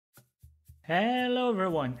Hello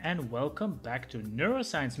everyone and welcome back to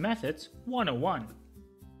Neuroscience Methods 101.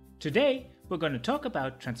 Today we're going to talk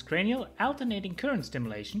about transcranial alternating current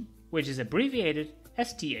stimulation, which is abbreviated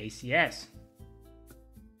as tACS.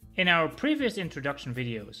 In our previous introduction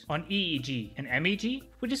videos on EEG and MEG,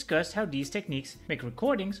 we discussed how these techniques make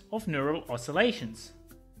recordings of neural oscillations.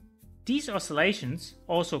 These oscillations,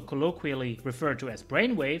 also colloquially referred to as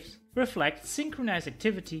brainwaves, reflect synchronized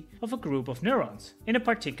activity of a group of neurons in a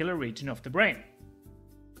particular region of the brain.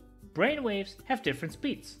 Brainwaves have different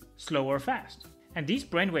speeds, slow or fast, and these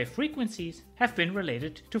brainwave frequencies have been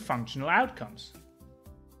related to functional outcomes.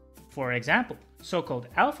 For example, so-called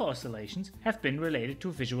alpha oscillations have been related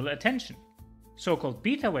to visual attention. So-called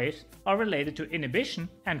beta waves are related to inhibition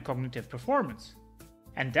and cognitive performance,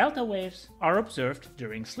 and delta waves are observed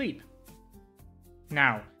during sleep.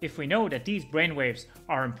 Now, if we know that these brainwaves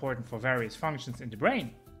are important for various functions in the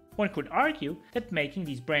brain, one could argue that making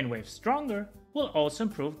these brainwaves stronger will also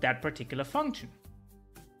improve that particular function.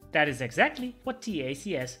 That is exactly what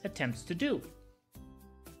tACS attempts to do.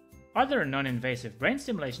 Other non-invasive brain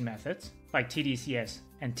stimulation methods, like tDCS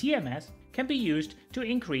and TMS, can be used to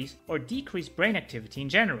increase or decrease brain activity in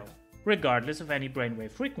general, regardless of any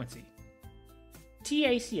brainwave frequency.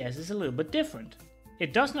 tACS is a little bit different.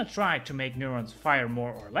 It does not try to make neurons fire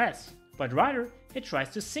more or less, but rather it tries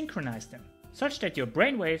to synchronize them, such that your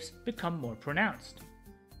brainwaves become more pronounced.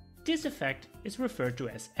 This effect is referred to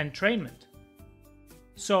as entrainment.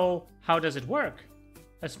 So, how does it work?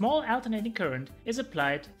 A small alternating current is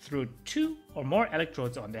applied through 2 or more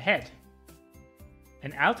electrodes on the head.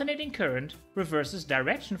 An alternating current reverses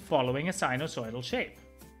direction following a sinusoidal shape.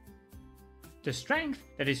 The strength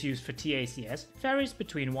that is used for tACS varies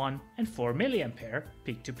between 1 and 4 mA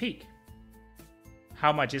peak to peak.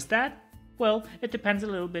 How much is that? Well, it depends a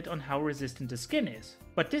little bit on how resistant the skin is,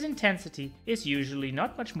 but this intensity is usually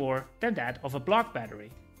not much more than that of a block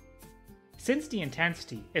battery. Since the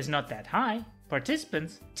intensity is not that high,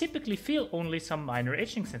 participants typically feel only some minor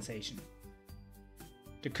itching sensation.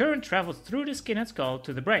 The current travels through the skin and skull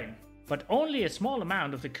to the brain, but only a small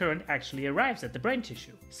amount of the current actually arrives at the brain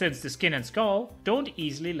tissue, since the skin and skull don't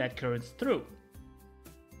easily let currents through.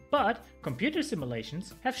 But computer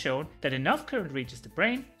simulations have shown that enough current reaches the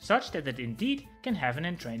brain such that it indeed can have an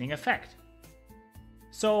entraining effect.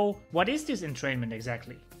 So, what is this entrainment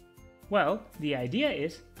exactly? Well, the idea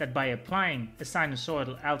is that by applying a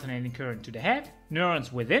sinusoidal alternating current to the head,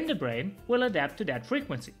 neurons within the brain will adapt to that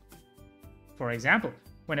frequency. For example,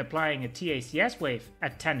 when applying a tACS wave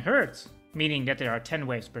at 10 Hz, meaning that there are 10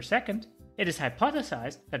 waves per second, it is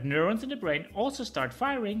hypothesized that neurons in the brain also start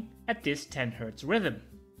firing at this 10 Hz rhythm.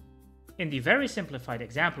 In the very simplified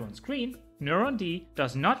example on screen, neuron D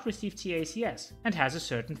does not receive tACS and has a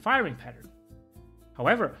certain firing pattern.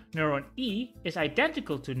 However, neuron E is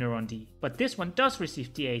identical to neuron D, but this one does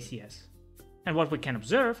receive tACS. And what we can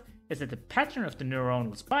observe is that the pattern of the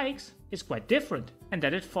neuronal spikes is quite different and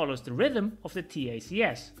that it follows the rhythm of the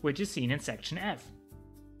tACS, which is seen in section F.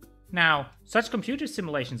 Now, such computer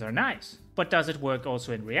simulations are nice, but does it work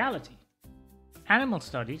also in reality? Animal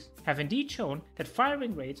studies have indeed shown that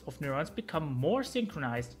firing rates of neurons become more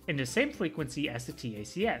synchronized in the same frequency as the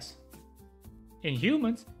tACS. In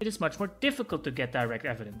humans, it is much more difficult to get direct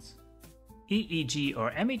evidence. EEG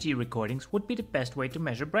or MEG recordings would be the best way to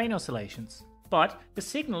measure brain oscillations, but the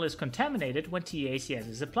signal is contaminated when tACS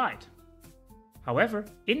is applied. However,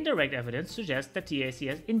 indirect evidence suggests that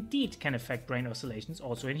tACS indeed can affect brain oscillations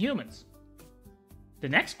also in humans. The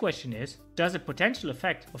next question is, does the potential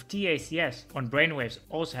effect of tACS on brainwaves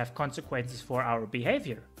also have consequences for our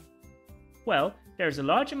behavior? Well, there is a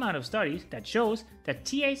large amount of studies that shows that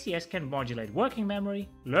tACS can modulate working memory,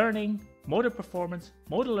 learning, motor performance,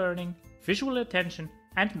 motor learning, visual attention,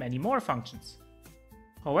 and many more functions.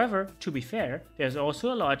 However, to be fair, there's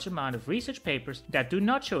also a large amount of research papers that do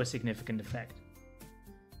not show a significant effect.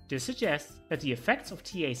 This suggests that the effects of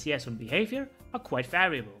tACS on behavior are quite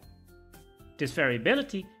variable. This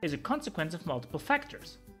variability is a consequence of multiple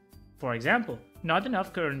factors. For example, not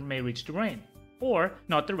enough current may reach the brain, or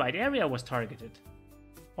not the right area was targeted.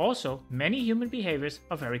 Also, many human behaviors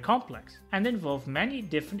are very complex and involve many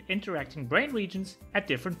different interacting brain regions at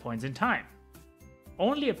different points in time.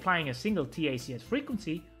 Only applying a single tACS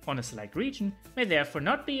frequency on a select region may therefore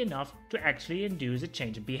not be enough to actually induce a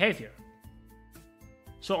change in behavior.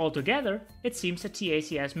 So altogether, it seems that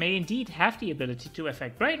tACS may indeed have the ability to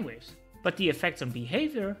affect brainwaves, but the effects on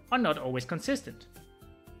behavior are not always consistent.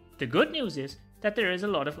 The good news is that there is a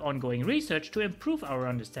lot of ongoing research to improve our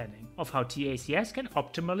understanding of how tACS can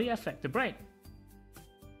optimally affect the brain.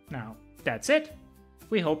 Now, that's it.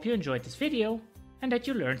 We hope you enjoyed this video and that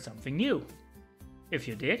you learned something new. If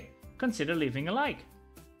you did, consider leaving a like.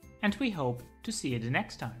 And we hope to see you the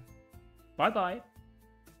next time. Bye bye!